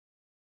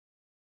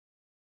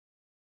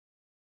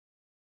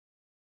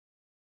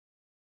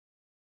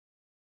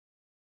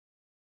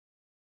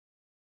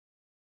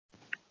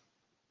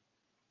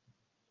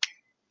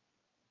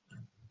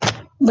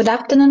Good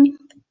afternoon.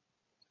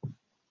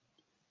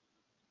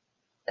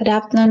 Good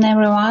afternoon,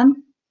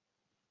 everyone.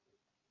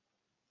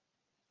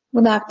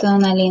 Good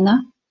afternoon,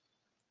 Alina.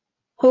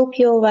 Hope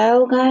you're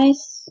well,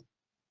 guys.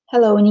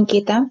 Hello,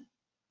 Nikita.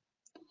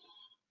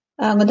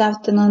 Good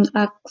afternoon,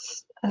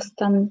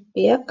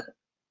 Askatbek,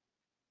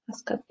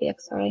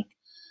 sorry.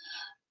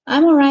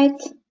 I'm all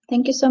right.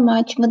 Thank you so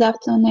much. Good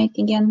afternoon,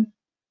 Nightingale.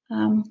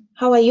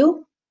 How are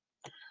you?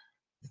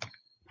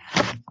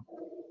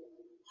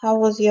 How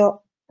was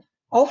your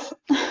off?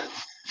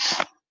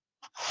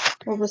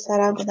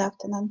 Good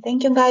afternoon.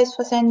 Thank you guys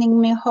for sending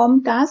me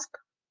home task.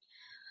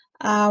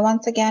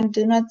 Once again,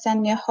 do not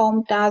send me a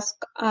home task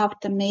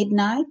after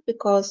midnight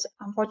because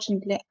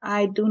unfortunately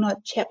I do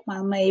not check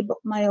my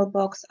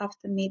mailbox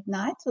after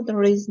midnight, so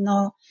there is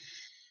no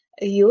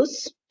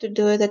use to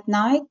do it at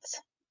night.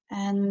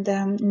 And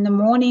in the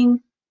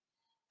morning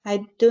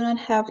I do not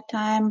have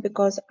time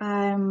because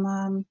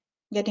I'm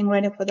getting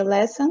ready for the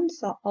lesson,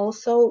 so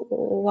also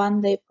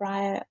one day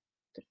prior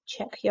to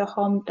check your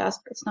home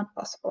task, it's not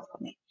possible for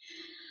me.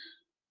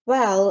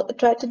 Well,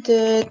 try to do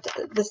it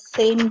the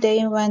same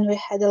day when we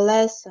had a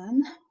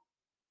lesson.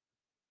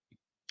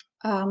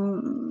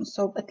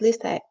 So at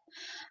least I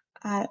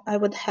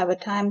would have a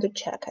time to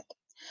check it.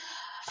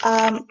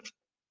 I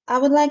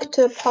would like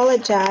to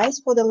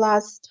apologize for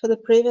the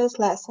previous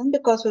lesson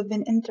because we've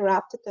been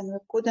interrupted and we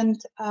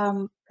couldn't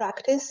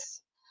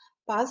practice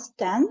past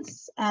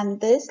tense. And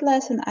this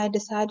lesson I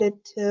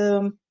decided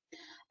to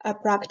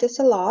practice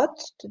a lot,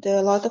 to do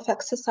a lot of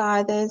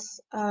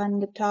exercises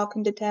and talk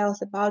in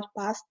details about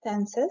past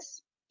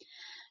tenses,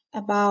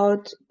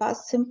 about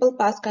past simple,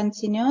 past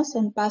continuous,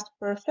 and past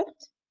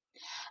perfect.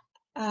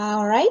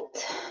 All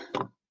right,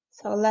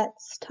 so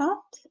let's start.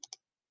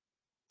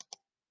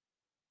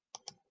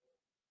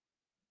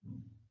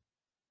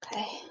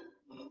 Okay.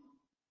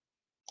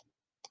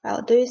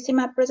 Well, do you see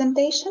my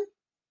presentation?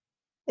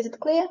 Is it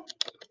clear?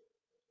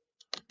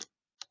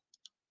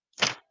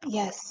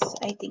 Yes,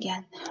 I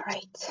again.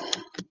 Right.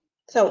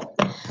 So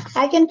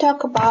I can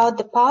talk about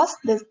the past.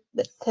 It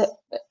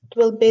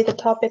will be the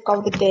topic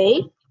of the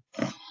day.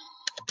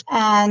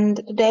 And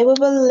today we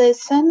will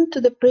listen to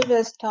the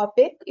previous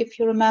topic. If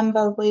you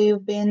remember,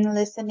 we've been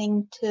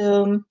listening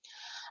to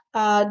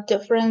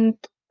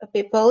different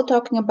people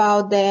talking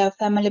about their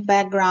family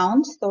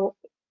backgrounds. So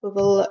we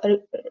will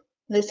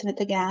listen it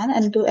again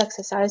and do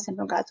exercise in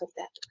regards of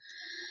that.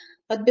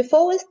 But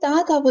before we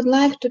start, I would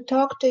like to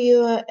talk to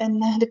you in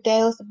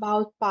details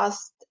about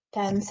past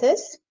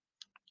tenses.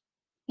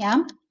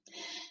 Yeah.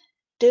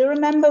 Do you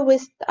remember we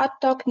start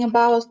talking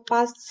about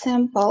past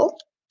simple?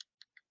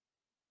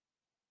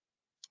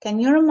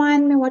 Can you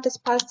remind me what is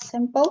past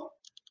simple?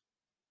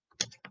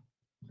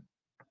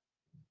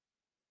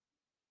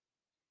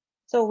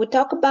 So we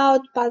talk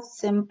about past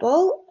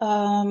simple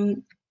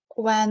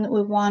when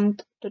we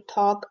want to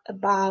talk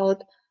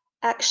about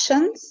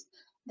actions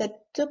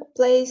that took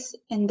place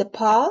in the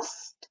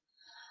past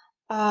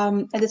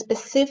at a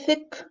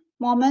specific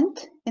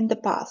moment in the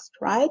past,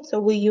 right? So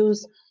we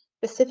use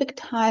specific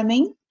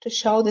timing to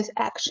show this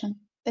action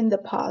in the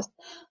past.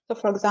 So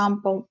for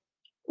example,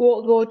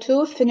 World War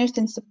II finished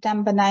in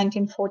September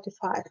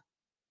 1945.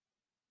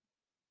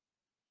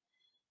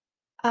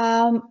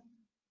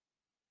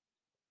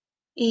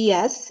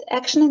 Yes,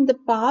 action in the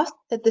past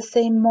at the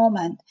same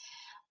moment.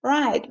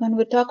 Right, when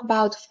we talk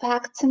about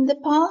facts in the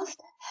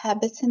past,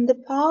 habits in the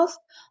past,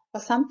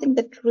 or something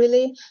that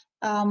really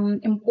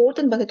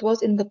important, but it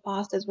was in the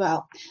past as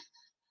well.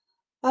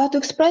 To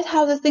express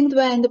how the things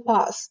were in the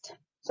past.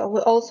 So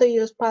we also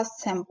use past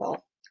simple.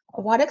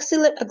 What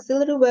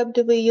auxiliary verb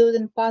do we use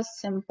in past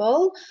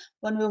simple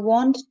when we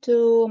want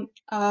to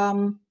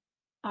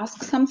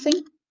ask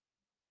something?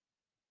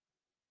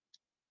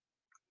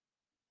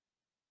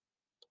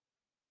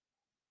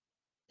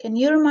 Can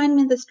you remind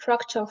me the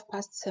structure of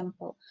past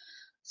simple?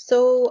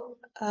 So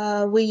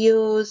we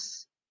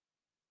use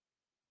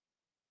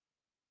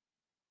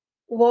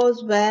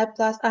was, were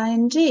plus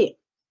ing.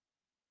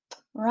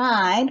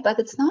 Right, but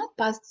it's not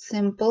past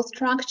simple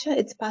structure,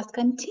 it's past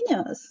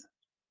continuous.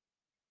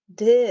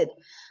 Did.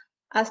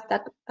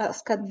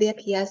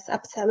 Askatbek, yes,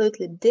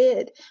 absolutely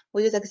did.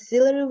 We use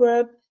auxiliary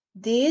verb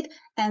did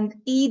and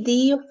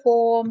ed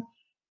for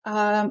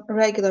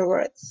regular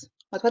words.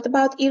 But what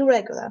about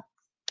irregular?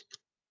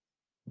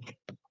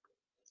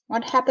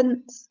 What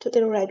happens to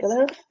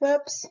irregular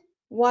verbs?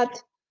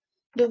 What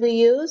do we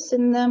use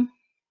in the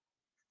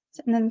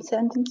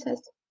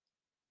sentences?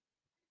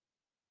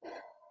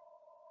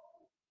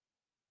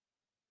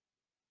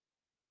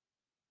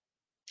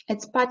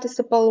 It's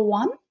participle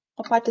 1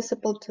 or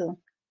participle 2?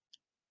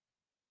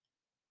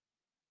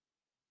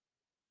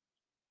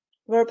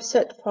 Verb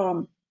third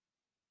form.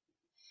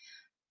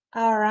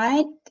 All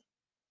right.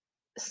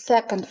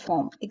 Second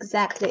form,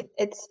 exactly.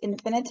 It's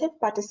infinitive,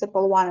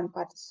 participle 1 and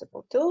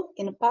participle 2.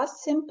 In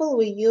past simple,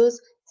 we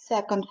use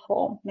second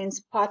form,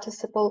 means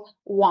participle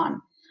 1.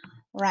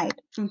 Right.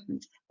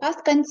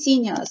 Past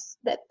continuous,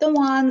 that's the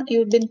one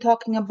you've been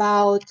talking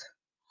about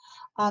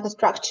the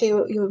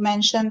structure you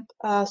mentioned,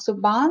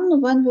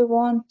 Subhan, when we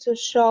want to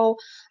show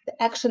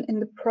the action in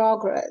the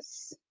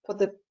progress for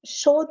the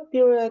short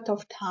period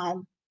of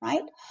time,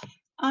 right?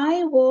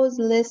 I was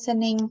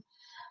listening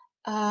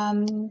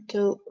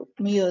to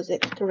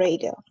music, to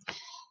radio.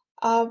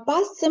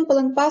 Past simple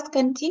and past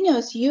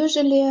continuous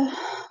usually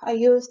are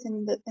used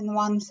in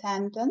one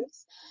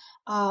sentence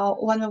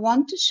when we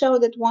want to show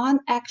that one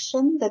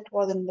action that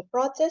was in the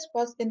process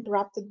was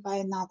interrupted by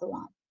another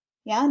one.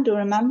 Yeah, do you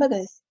remember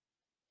this?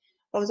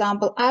 For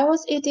example, I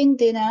was eating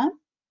dinner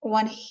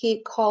when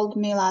he called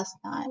me last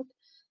night.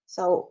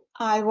 So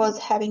I was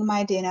having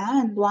my dinner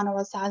and all of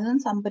a sudden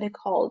somebody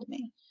called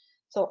me.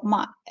 So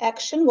my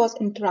action was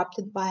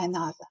interrupted by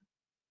another.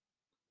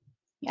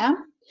 Yeah.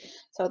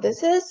 So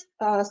this is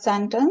a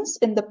sentence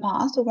in the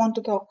past. We want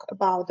to talk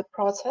about the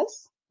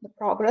process, the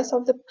progress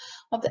of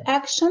the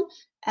action,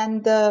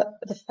 and the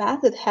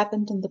fact that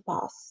happened in the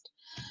past.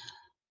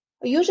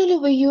 Usually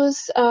we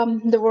use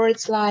the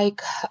words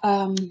like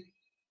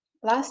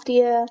last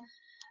year,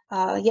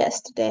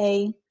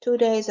 yesterday, 2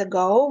 days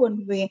ago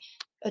when we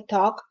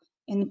talk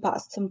in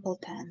past simple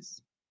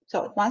tense.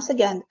 So once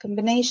again, the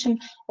combination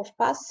of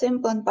past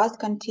simple and past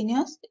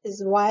continuous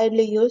is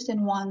widely used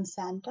in one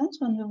sentence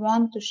when we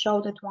want to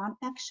show that one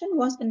action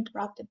was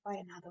interrupted by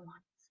another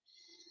one.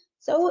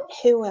 So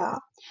here we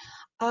are.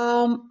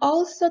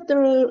 Also,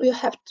 you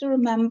have to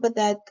remember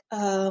that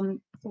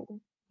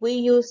we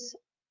use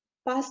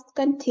past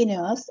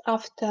continuous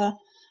after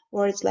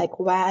words like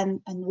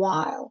when and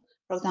while.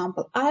 For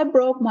example, I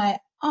broke my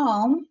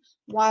arm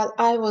while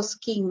I was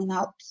skiing in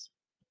Alps.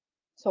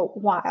 So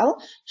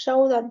while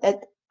show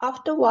that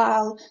after a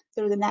while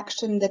there is an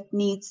action that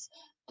needs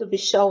to be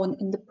shown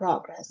in the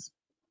progress.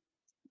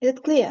 Is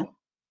it clear?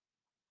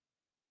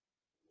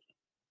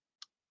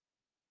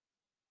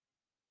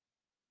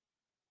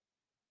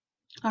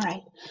 All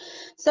right.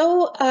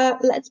 So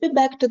let's be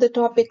back to the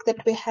topic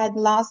that we had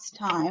last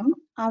time.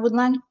 I would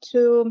like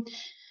to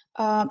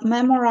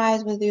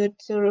memorize with you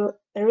to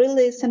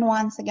re-listen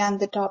once again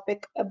the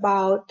topic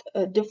about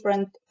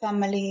different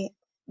family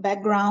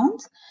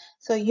backgrounds,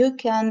 so you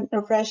can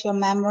refresh your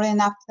memory,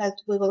 and after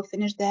that we will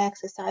finish the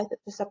exercise that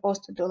we're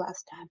supposed to do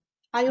last time.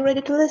 Are you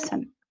ready to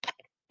listen?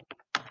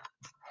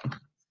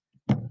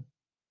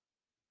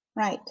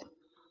 Right.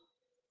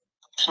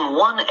 Lesson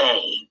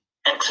 1A,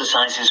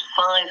 exercises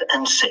 5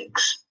 and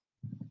 6.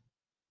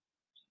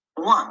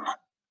 1.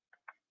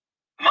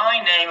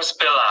 My name's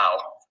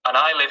Bilal, and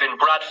I live in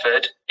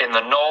Bradford in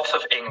the north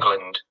of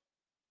England.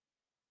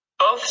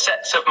 Both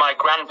sets of my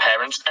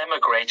grandparents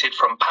emigrated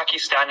from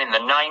Pakistan in the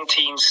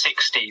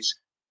 1960s,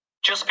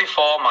 just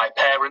before my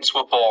parents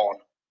were born.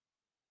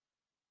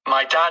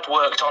 My dad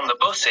worked on the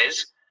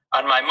buses,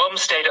 and my mum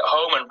stayed at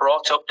home and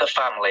brought up the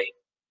family.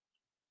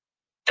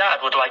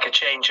 Dad would like a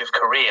change of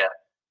career,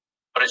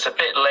 but it's a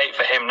bit late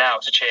for him now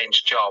to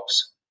change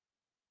jobs.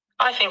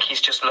 I think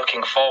he's just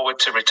looking forward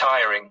to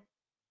retiring.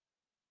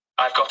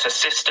 I've got a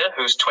sister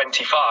who's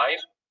 25.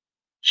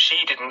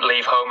 She didn't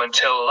leave home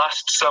until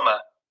last summer,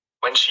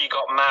 when she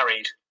got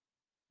married.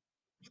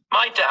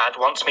 My dad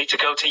wants me to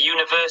go to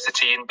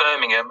university in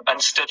Birmingham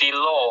and study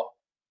law.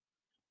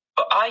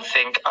 But I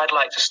think I'd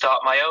like to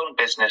start my own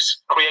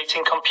business,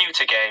 creating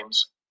computer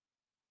games.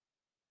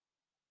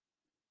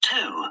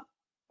 2.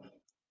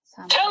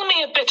 Tell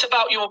me a bit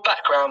about your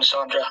background,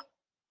 Sandra.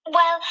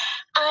 Well,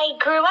 I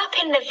grew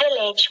up in the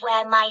village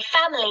where my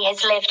family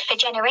has lived for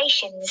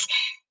generations.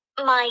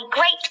 My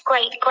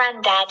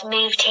great-great-granddad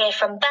moved here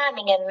from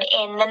Birmingham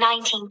in the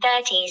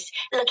 1930s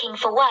looking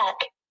for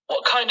work.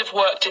 What kind of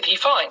work did he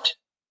find?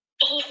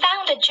 He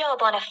found a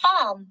job on a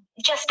farm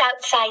just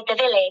outside the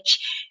village.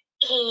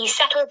 He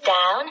settled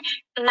down,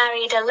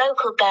 married a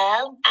local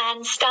girl,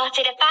 and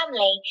started a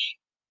family.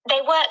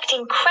 They worked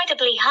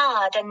incredibly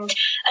hard, and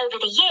over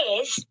the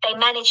years, they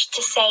managed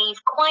to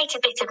save quite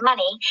a bit of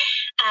money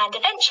and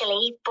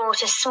eventually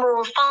bought a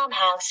small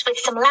farmhouse with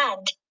some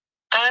land.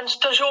 And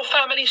does your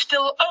family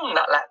still own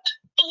that land?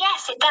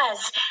 Yes, it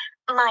does.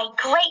 My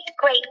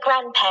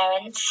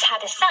great-great-grandparents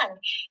had a son.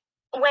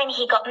 When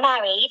he got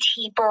married,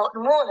 he bought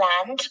more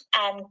land,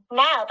 and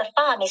now the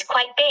farm is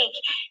quite big.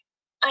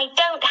 I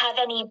don't have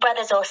any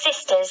brothers or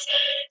sisters,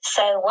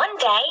 so one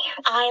day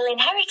I'll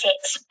inherit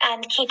it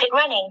and keep it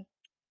running.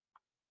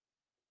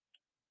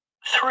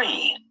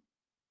 3.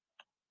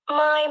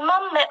 My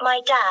mum met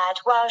my dad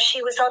while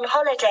she was on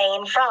holiday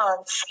in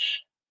France.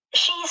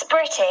 She's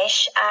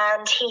British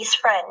and he's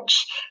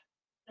French.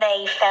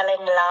 They fell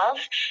in love,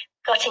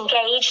 got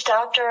engaged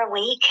after a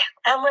week,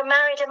 and were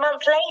married a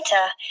month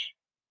later.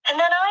 And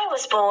then I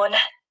was born.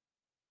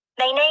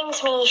 They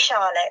named me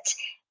Charlotte,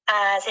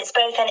 as it's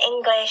both an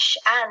English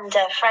and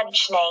a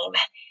French name.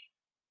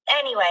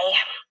 Anyway,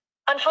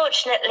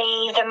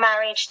 unfortunately, the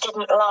marriage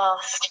didn't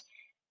last.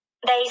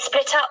 They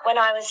split up when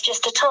I was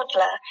just a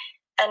toddler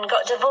and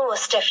got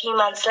divorced a few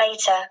months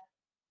later.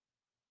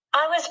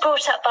 I was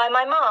brought up by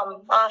my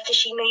mum after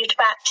she moved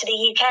back to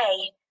the UK.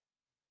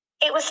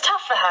 It was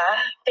tough for her,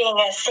 being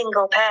a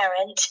single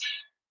parent,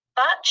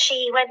 but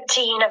she went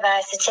to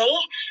university,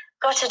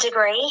 got a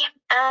degree,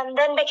 and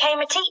then became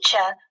a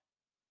teacher.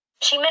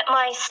 She met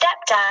my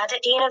stepdad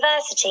at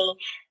university,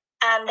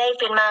 and they've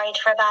been married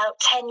for about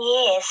 10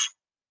 years.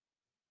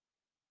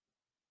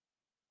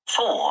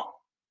 4.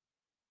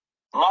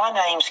 My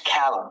name's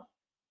Callum.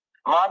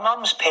 My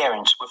mum's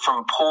parents were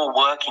from poor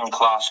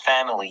working-class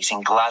families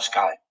in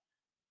Glasgow.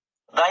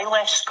 They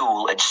left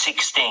school at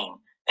 16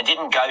 and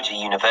didn't go to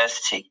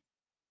university.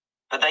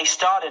 But they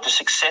started a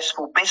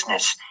successful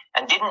business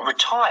and didn't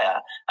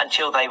retire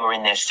until they were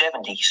in their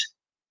 70s.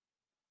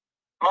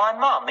 My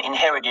mum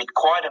inherited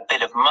quite a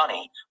bit of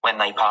money when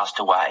they passed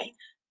away,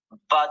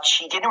 but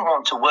she didn't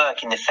want to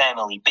work in the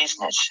family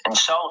business and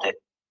sold it.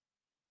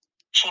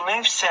 She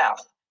moved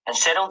south and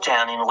settled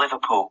down in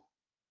Liverpool.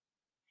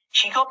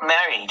 She got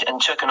married and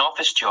took an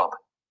office job,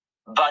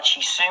 but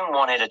she soon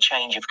wanted a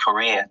change of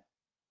career.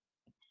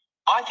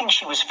 I think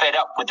she was fed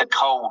up with the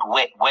cold,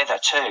 wet weather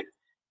too,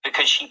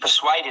 because she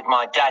persuaded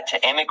my dad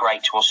to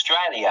emigrate to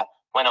Australia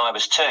when I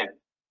was 2.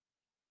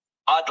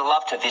 I'd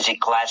love to visit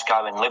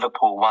Glasgow and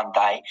Liverpool one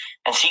day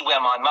and see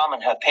where my mum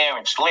and her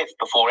parents lived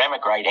before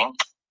emigrating.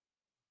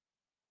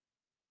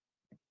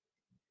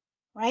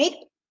 Right?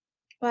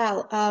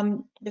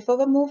 Well, before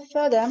we move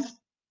further,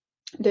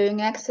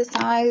 doing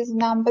exercise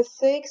number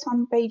 6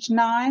 on page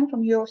 9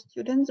 from your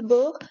student's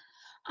book,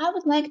 I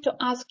would like to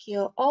ask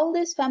you, all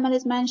these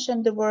families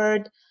mentioned the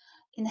word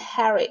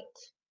inherit.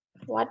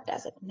 What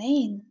does it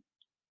mean?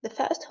 The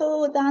first who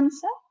would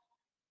answer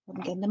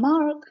would get the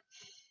mark.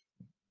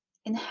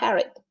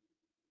 Inherit.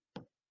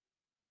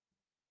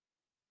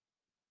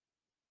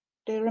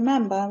 Do you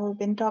remember we've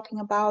been talking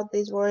about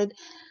this word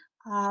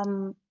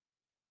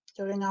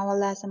during our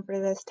lesson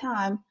previous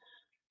time?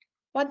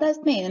 What does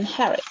it mean,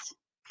 inherit?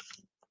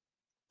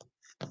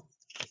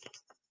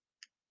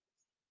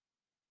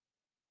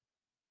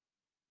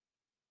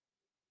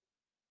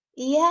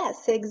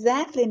 Yes,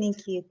 exactly,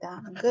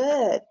 Nikita.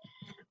 Good.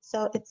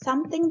 So it's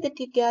something that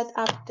you get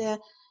after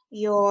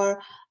your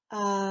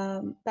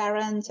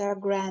parents or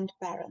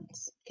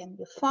grandparents. It can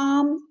be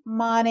farm,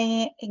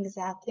 money,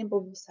 exactly,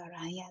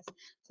 Bubusara, yes.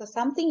 So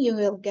something you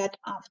will get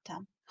after.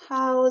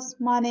 House,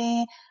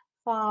 money,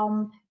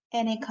 farm,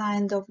 any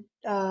kind of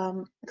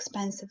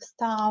expensive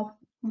stuff.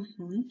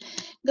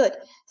 Good.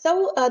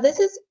 So this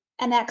is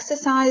an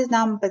exercise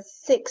number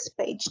 6,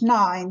 page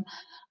 9.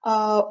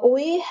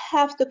 We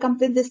have to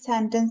complete the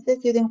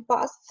sentences using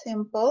past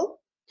simple.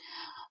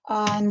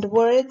 And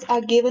words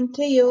are given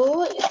to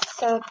you.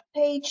 It's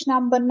page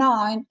number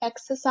 9,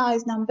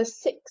 exercise number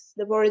 6.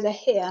 The words are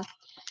here.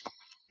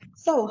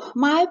 So,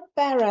 my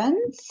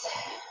parents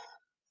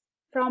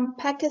from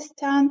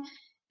Pakistan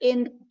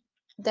in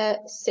the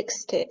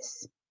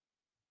 60s.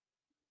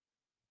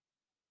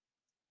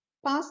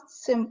 Past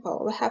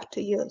simple we have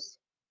to use.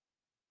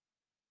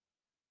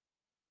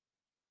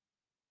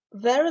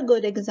 Very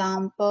good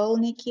example,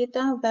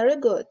 Nikita. Very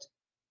good.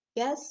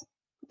 Yes,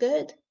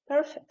 good,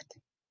 perfect.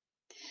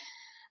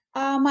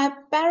 My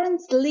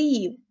parents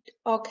lived.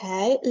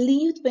 Okay,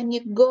 lived when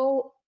you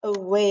go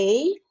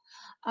away,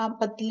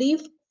 but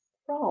live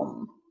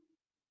from.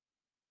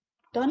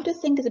 Don't you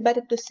think it's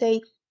better to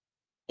say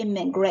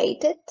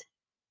immigrated?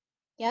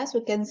 Yes,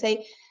 we can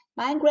say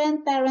my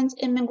grandparents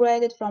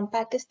immigrated from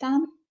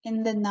Pakistan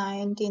in the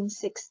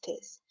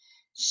 1960s.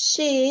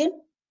 She,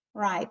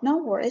 right, no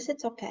worries,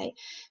 it's okay.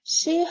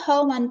 She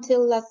home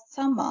until last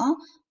summer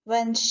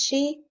when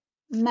she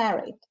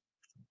married.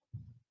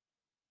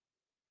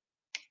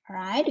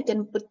 Right, you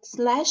can put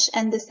slash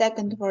and the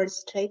second word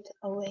straight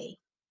away.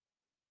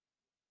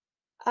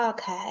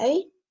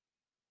 Okay,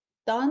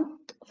 don't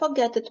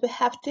forget that we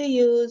have to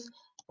use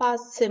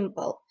past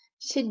simple.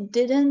 She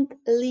didn't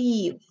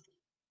leave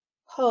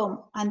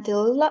home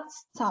until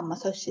last summer,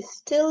 so she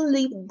still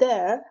lived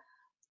there,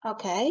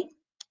 okay,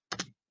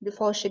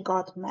 before she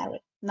got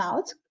married. Now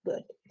it's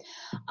good.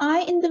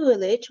 I in the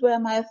village where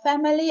my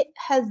family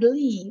has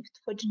lived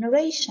for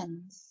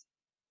generations.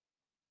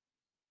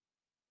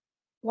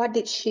 What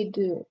did she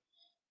do?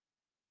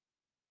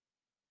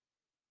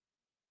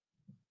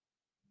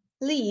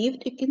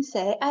 Lived, you can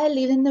say, I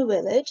live in the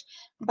village,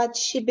 but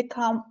she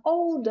became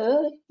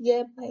older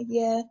year by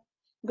year,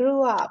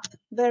 grew up.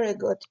 Very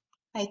good.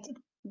 I think,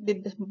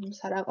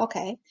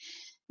 okay.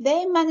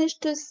 They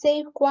managed to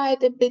save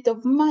quite a bit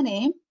of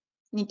money.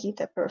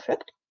 Nikita,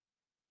 perfect.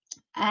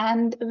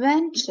 And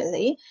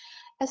eventually,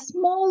 a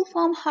small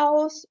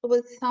farmhouse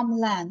with some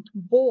land,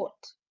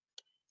 bought.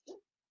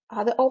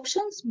 Other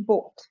options,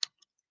 bought.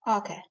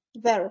 Okay,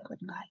 very good,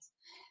 guys.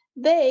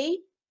 They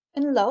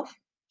in love,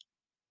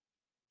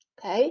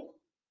 okay,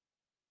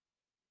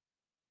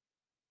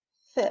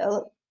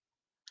 fell.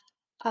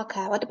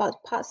 Okay, what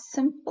about past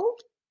simple?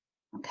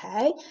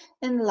 Okay,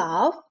 in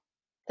love,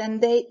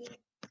 then they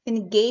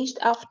engaged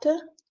after.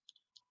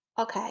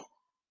 Okay,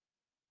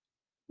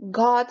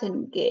 got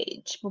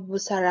engaged.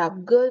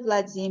 Sarab, good,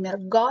 Vladimir.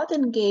 Got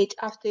engaged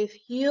after a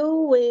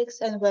few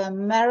weeks and were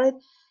married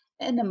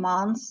in a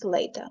month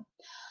later.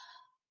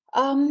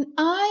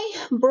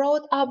 I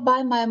brought up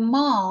by my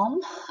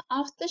mom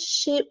after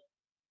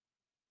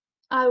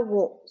I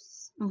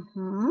was.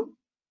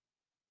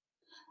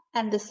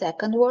 And the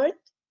second word,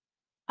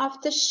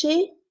 after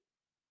she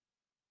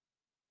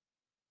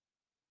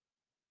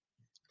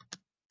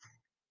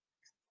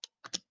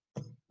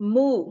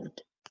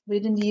moved. We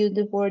didn't use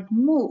the word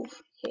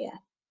move here,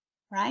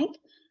 right?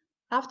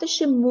 After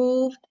she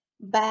moved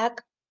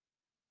back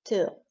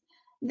to.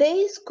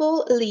 They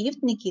school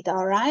leaved, Nikita,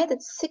 all right,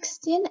 at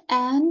 16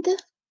 and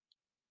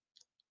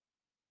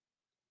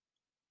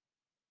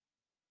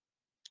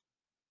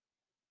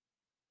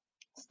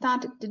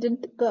started,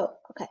 didn't go.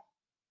 Okay,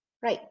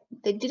 right.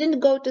 They didn't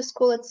go to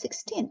school at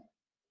 16.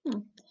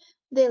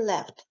 They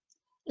left.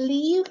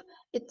 Leave,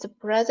 it's a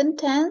present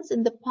tense.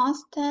 In the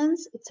past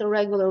tense, it's a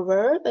regular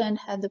verb and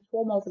had the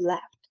form of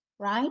left,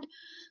 right?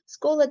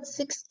 School at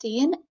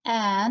 16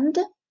 and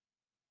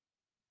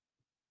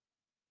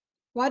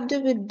what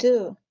do we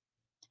do?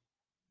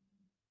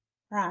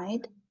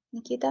 Right,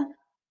 Nikita?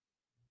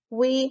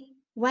 We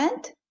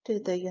went to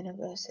the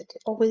university,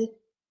 or we,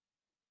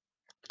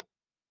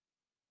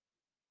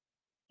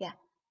 yeah,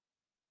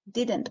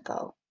 didn't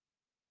go.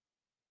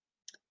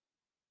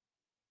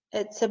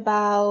 It's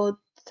about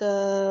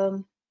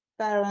the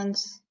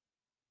parents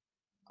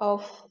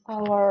of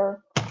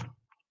our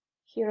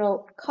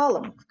hero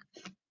column.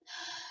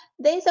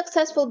 They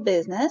successful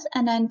business,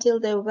 and until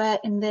they were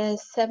in their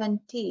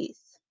 70s,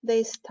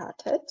 they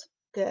started.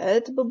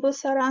 Good, Bubu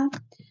Sara.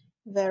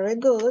 Very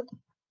good.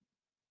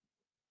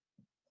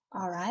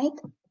 All right.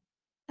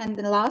 And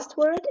the last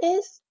word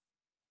is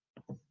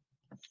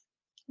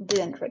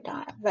didn't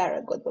retire.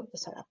 Very good, Bubu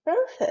Sara.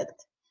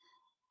 Perfect.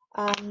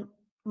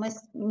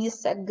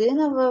 Miss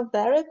Aginova,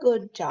 very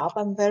good job.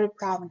 I'm very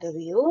proud of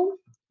you.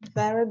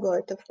 Very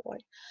good,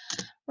 afford.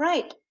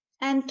 Right.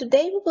 And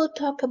today we will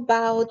talk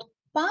about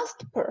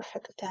past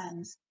perfect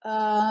tense.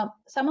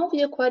 Some of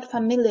you are quite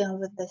familiar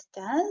with this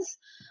tense,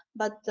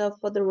 but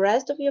for the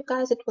rest of you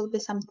guys, it will be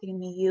something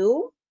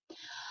new.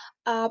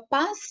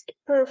 Past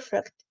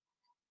perfect,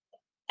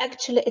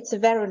 actually, it's a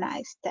very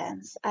nice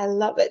tense. I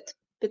love it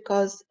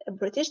because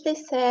British, they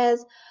say,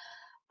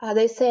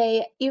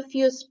 if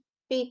you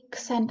speak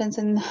sentence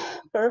in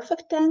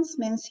perfect tense,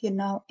 means you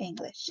know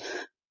English.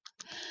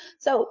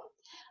 So,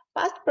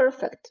 past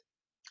perfect,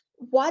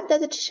 what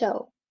does it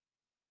show?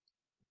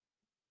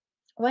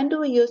 When do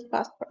we use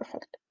past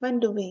perfect? When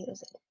do we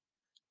use it?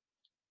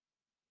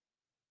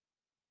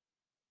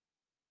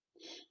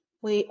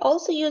 We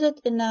also use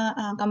it in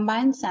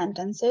combined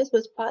sentences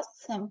with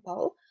past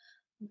simple,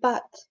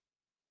 but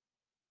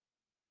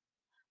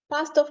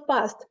past of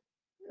past,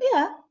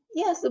 yeah,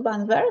 yes,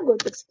 Uban, very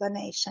good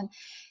explanation,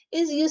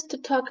 is used to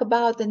talk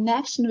about an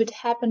action which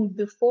happened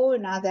before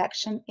another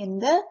action in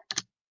the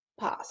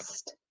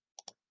past.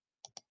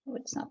 Oh,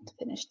 it's not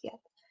finished yet.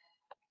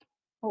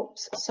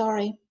 Oops,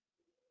 sorry.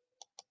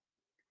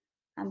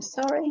 I'm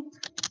sorry.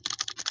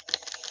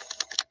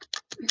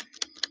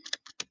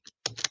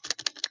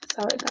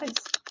 Sorry, guys.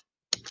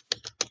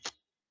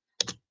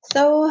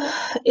 So,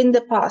 in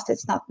the past,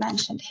 it's not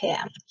mentioned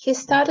here. He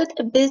started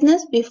a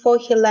business before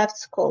he left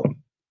school.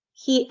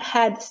 He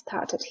had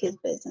started his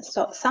business.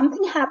 So,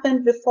 something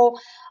happened before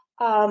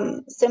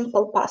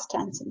simple past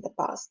tense in the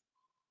past.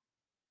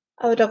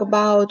 I will talk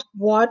about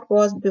what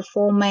was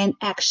before main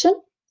action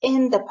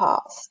in the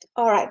past.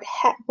 All right,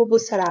 Bubu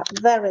Sara,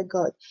 very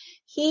good.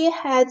 He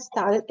had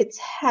started, it's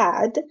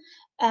had,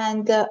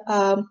 and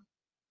ed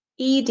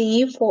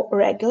for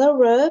regular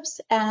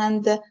verbs,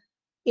 and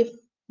if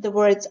the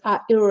words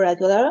are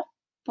irregular,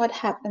 what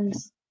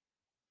happens?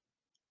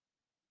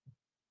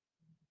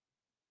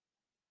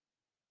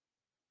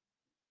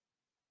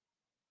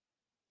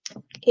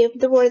 If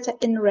the words are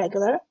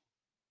irregular,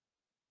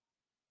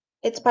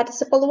 it's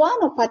participle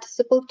 1 or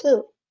participle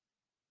 2?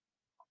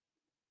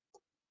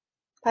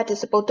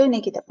 Participle 2,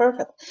 Nikita,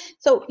 perfect.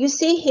 So you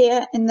see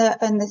here in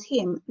the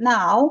theme,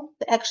 now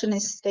the action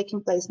is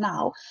taking place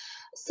now.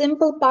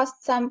 Simple past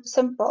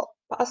simple,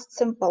 past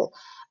simple.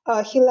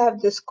 He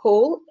left the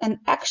school, an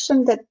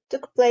action that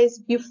took place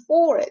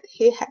before it.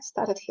 He had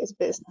started his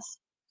business.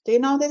 Do you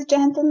know this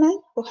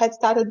gentleman who had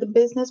started the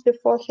business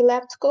before he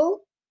left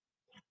school?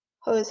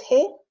 Who is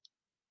he?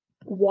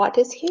 What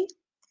is he?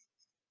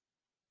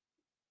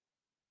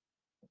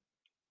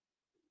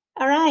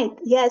 All right,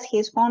 yes, he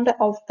is founder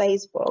of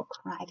Facebook,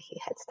 right? He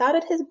had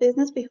started his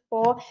business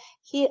before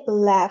he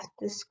left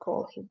the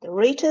school. He's the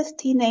richest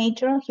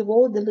teenager. He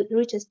was the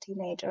richest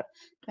teenager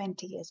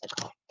 20 years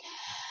ago.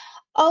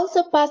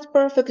 Also, past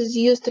perfect is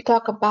used to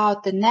talk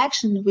about an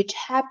action which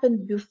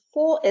happened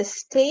before a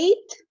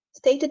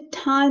stated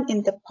time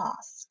in the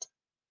past.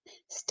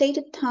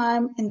 Stated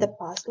time in the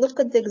past. Look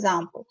at the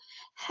example.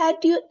 Had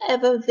you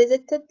ever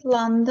visited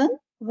London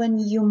when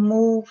you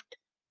moved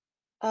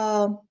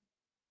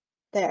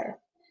there?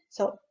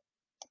 So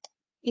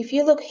if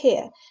you look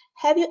here,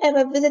 have you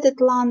ever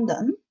visited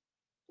London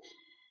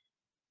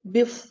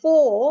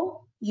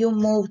before you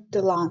moved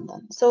to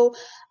London? So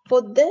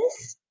for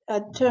this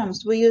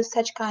terms, we use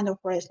such kind of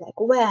words like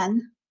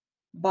when,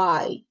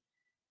 by,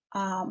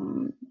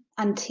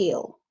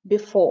 until,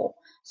 before.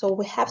 So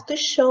we have to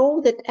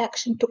show that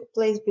action took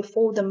place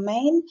before the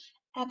main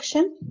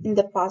action in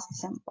the past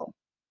simple.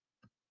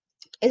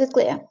 Is it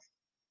clear?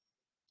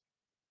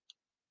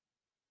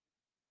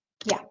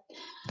 Yeah.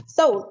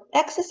 So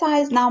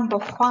exercise number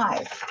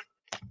 5.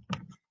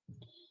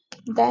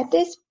 That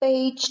is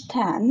page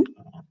 10.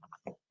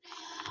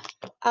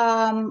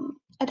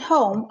 At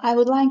home, I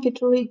would like you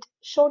to read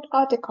short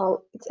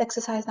article. It's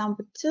exercise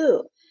number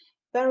 2.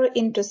 Very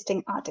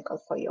interesting article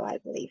for you, I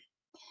believe.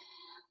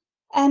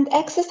 And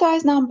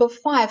exercise number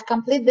 5,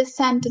 complete the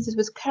sentences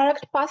with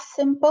correct past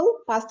simple,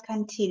 past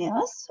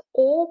continuous,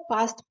 or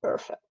past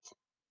perfect.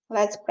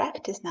 Let's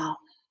practice now.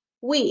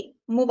 We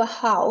move a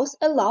house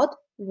a lot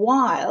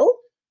while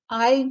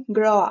I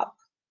grow up.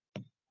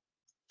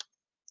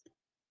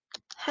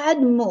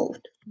 Had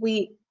moved.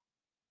 We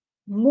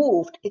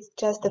moved. It's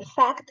just a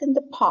fact in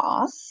the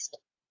past.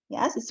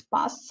 Yes, it's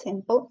past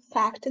simple,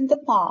 fact in the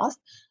past.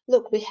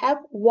 Look, we have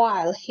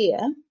while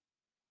here.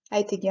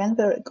 Right again,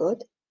 very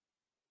good.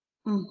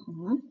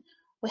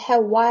 We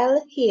have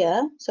while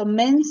here, so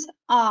means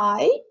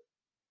I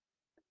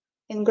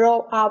in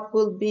grow up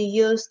will be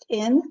used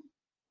in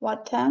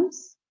what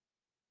terms?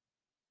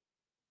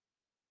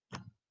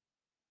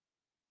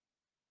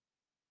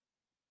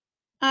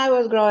 I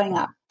was growing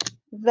up.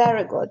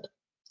 Very good.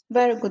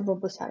 Very good,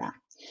 Bubusara.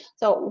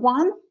 So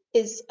one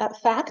is a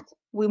fact.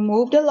 We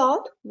moved a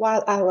lot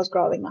while I was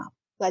growing up.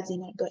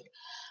 Vladimir, good.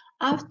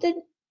 After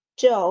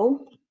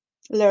Joe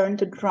learned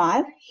to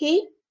drive,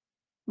 he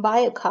buy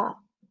a car.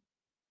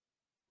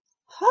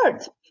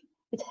 Hard.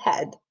 It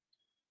had.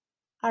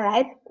 All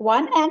right.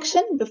 One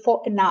action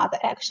before another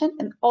action,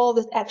 and all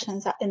these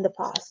actions are in the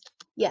past.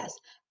 Yes.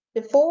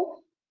 Before.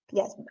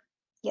 Yes.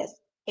 Yes.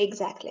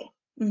 Exactly.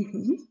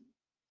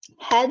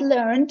 Had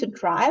learned to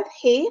drive.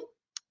 He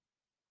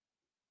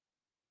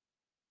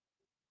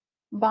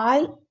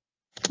buy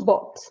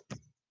bought.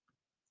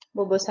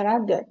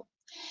 Bubusara, good.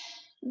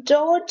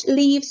 George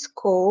leaves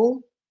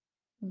school,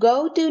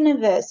 go to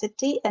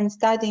university and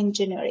study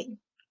engineering.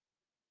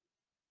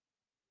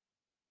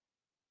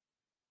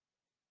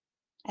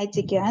 Right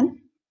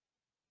again.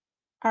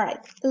 All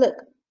right, look,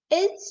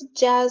 it's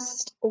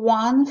just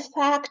one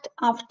fact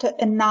after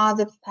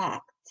another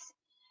fact.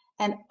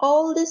 And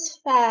all these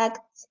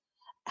facts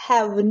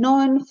have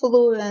no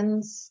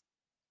influence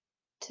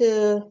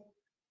to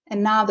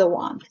another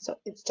one. So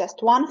it's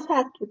just one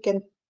fact, we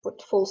can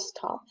put full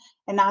stop.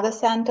 Another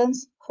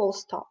sentence, full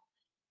stop.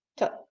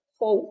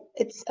 So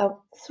it's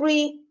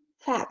 3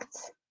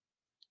 facts.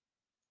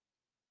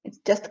 It's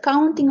just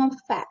counting of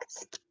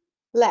facts.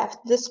 Left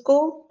the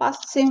school,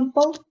 past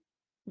simple,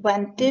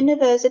 went to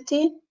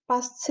university,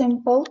 past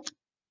simple,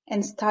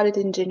 and studied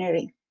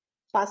engineering,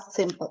 past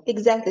simple.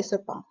 Exactly,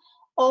 super.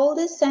 All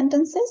these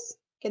sentences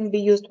can be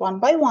used one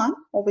by one,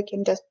 or we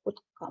can just put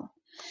comma.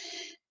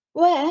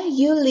 Where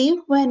you live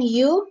when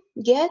you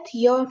get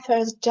your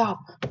first job.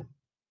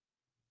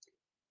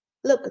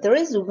 Look, there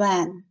is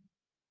when.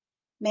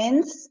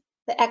 Means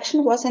the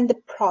action was in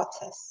the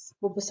process.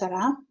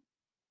 Bubusara,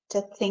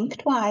 just think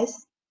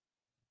twice.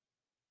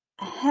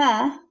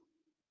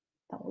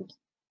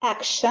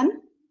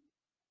 Action.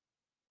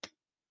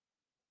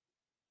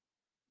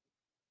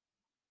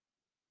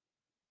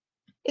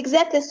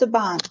 Exactly,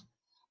 Subhan.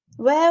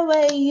 Where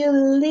were you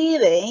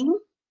living?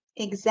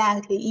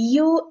 Exactly.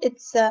 You,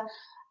 it's a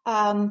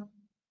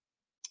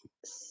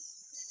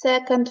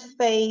second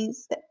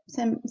phase,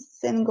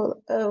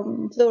 single,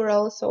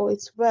 plural, so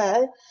it's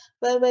where.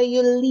 Where were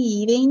you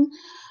living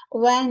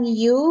when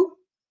you,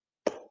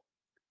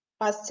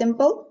 past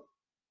simple.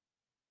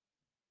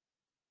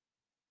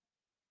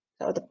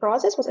 So the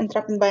process was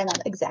interrupted by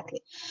another.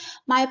 Exactly.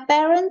 My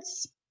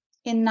parents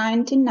in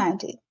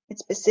 1990,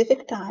 it's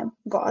specific time,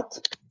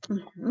 got,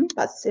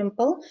 past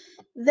simple.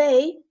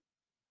 They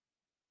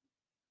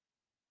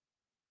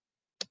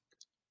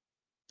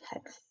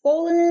had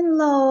fallen in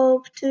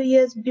love 2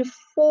 years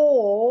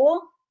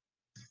before.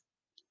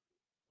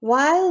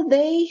 While,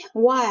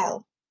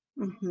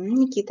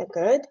 Nikita,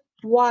 good.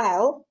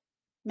 While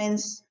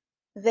means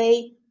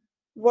they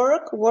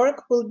work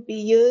will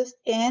be used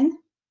in,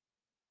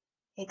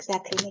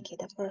 exactly,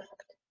 Nikita,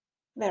 perfect.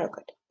 Very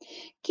good.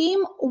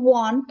 Kim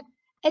want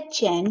a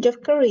change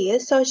of career,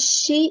 so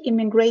she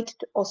immigrated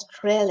to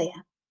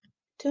Australia.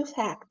 2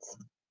 facts.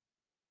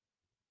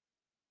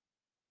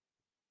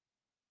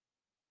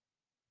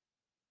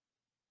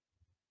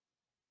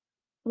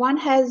 One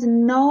has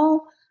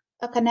no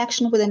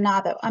connection with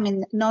another, I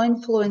mean, no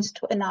influence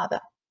to another.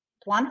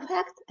 One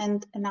fact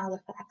and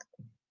another fact.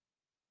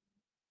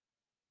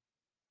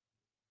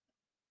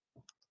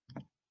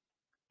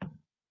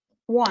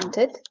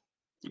 Wanted,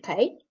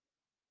 okay.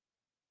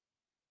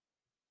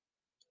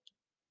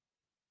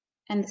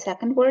 And the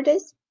second word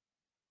is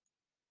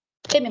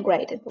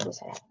immigrated.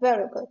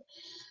 Very good.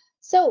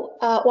 So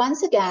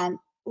once again,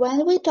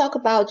 when we talk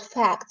about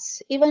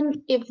facts,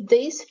 even if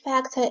these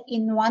facts are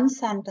in one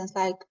sentence,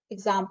 like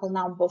example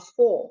number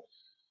 4,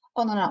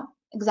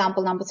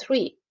 example number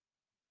 3,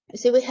 you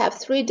see we have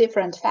 3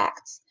 different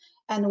facts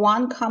and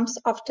one comes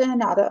after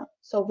another.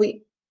 So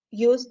we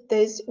use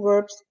these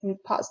verbs in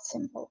past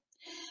simple.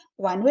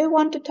 When we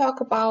want to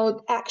talk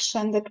about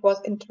action that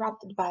was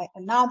interrupted by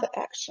another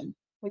action,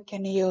 we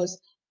can use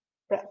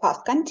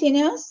past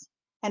continuous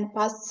and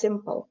past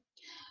simple.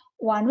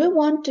 When we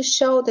want to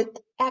show that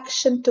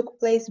action took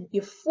place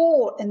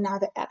before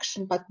another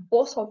action, but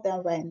both of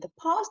them were in the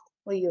past,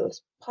 we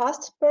use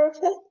past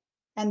perfect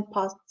and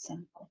past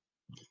simple.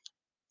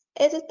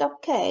 Is it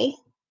okay?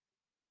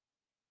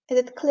 Is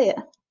it clear?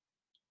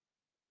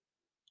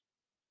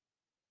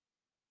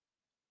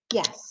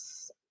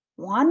 Yes.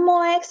 One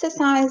more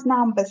exercise,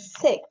 number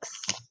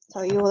 6.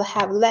 So you will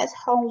have less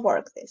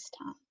homework this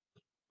time.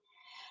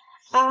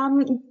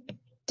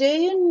 Do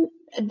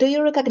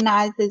you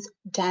recognize this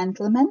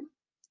gentleman?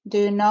 Do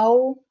you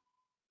know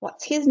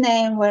what's his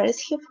name? Where is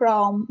he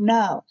from?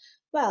 No.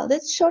 Well,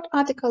 this short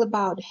article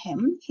about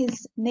him.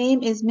 His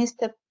name is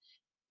Mr.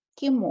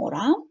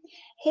 Kimura.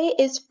 He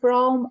is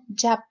from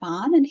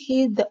Japan and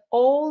he is the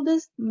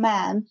oldest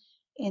man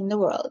in the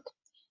world.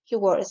 He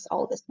was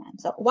oldest man.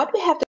 So what we have to